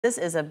This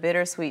is a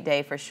bittersweet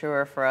day for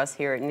sure for us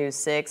here at News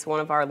 6. One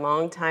of our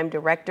longtime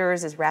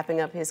directors is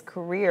wrapping up his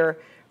career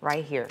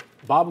right here.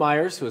 Bob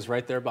Meyers, who is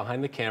right there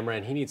behind the camera,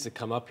 and he needs to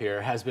come up here,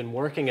 has been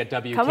working at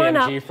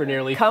WKMG for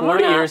nearly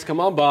 40 years. Come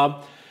on,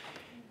 Bob.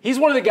 He's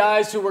one of the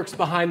guys who works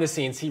behind the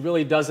scenes. He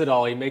really does it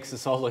all. He makes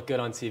us all look good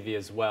on TV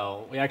as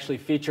well. We actually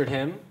featured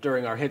him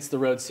during our Hits the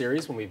Road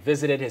series when we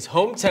visited his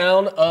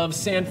hometown of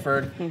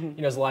Sanford.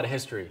 He knows a lot of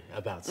history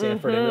about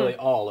Sanford and really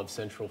all of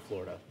Central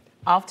Florida.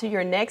 Off to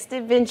your next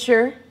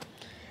adventure,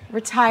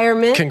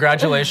 retirement.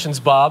 Congratulations,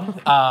 Bob.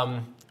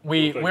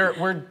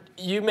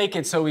 You make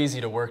it so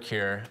easy to work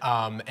here,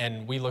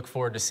 and we look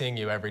forward to seeing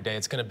you every day.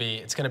 It's gonna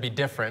be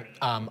different,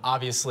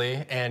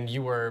 obviously. And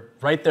you were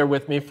right there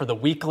with me for the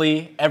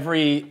weekly,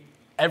 every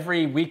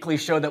weekly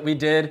show that we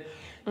did.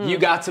 You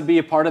got to be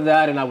a part of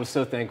that, and I was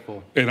so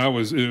thankful. And it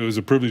was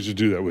a privilege to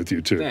do that with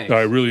you too. Thanks.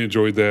 I really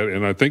enjoyed that,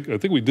 and I think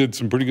we did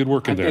some pretty good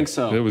work in there. I think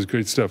so. It was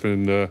great stuff,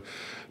 and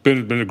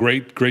been a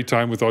great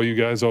time with all you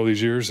guys all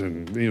these years,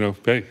 and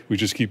hey, we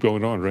just keep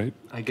going on, right?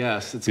 I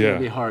guess it's gonna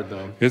be hard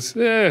though.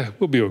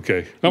 We'll be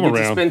okay. I'm around.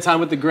 To spend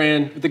time with the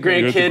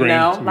grandkid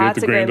now. Lots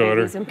of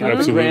granddaughter.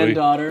 Absolutely.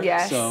 Granddaughter.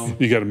 Yes. So.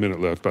 You got a minute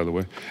left, by the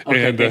way.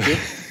 Okay, and, thank you.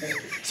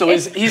 So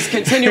he's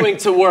continuing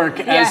to work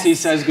as he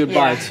says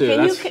goodbye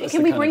too.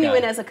 Can we bring you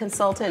in as a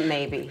consultant,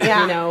 maybe?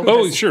 Yeah. You know,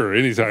 oh, sure,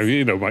 anytime.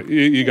 You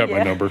got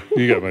my number.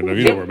 You got my number.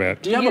 You know where I'm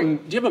at. Do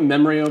you have a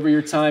memory over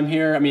your time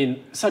here? I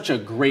mean, such a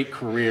great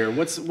career.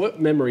 What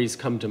memories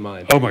come to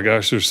mind? Oh my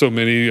gosh, there's so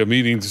many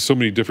meetings, so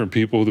many different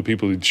people. The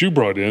people that you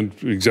brought in,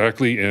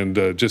 exactly, and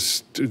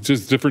just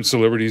different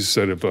celebrities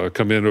that have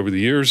come in over the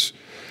years.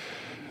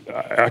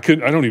 I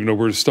don't even know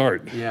where to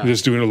start. Yeah.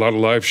 Just doing a lot of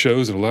live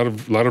shows and a lot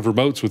of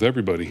remotes with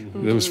everybody.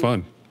 It was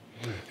fun.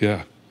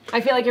 Yeah.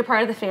 I feel like you're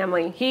part of the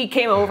family. He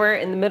came over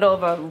in the middle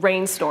of a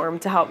rainstorm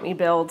to help me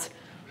build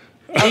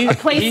a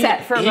play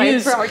set for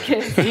our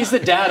kids. He's the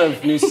dad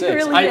of News 6.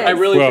 Really I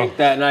really think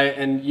that,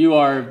 and you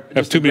are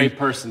just a great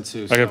person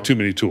too. So. I have too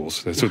many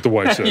tools. That's what the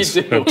wife says.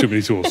 You do. I have too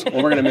many tools.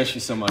 Well, we're gonna miss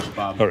you so much,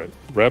 Bob. All right,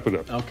 wrap it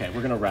up. Okay,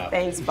 we're gonna wrap.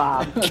 Thanks,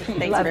 Bob.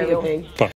 Thanks Love for you. everything. Bye.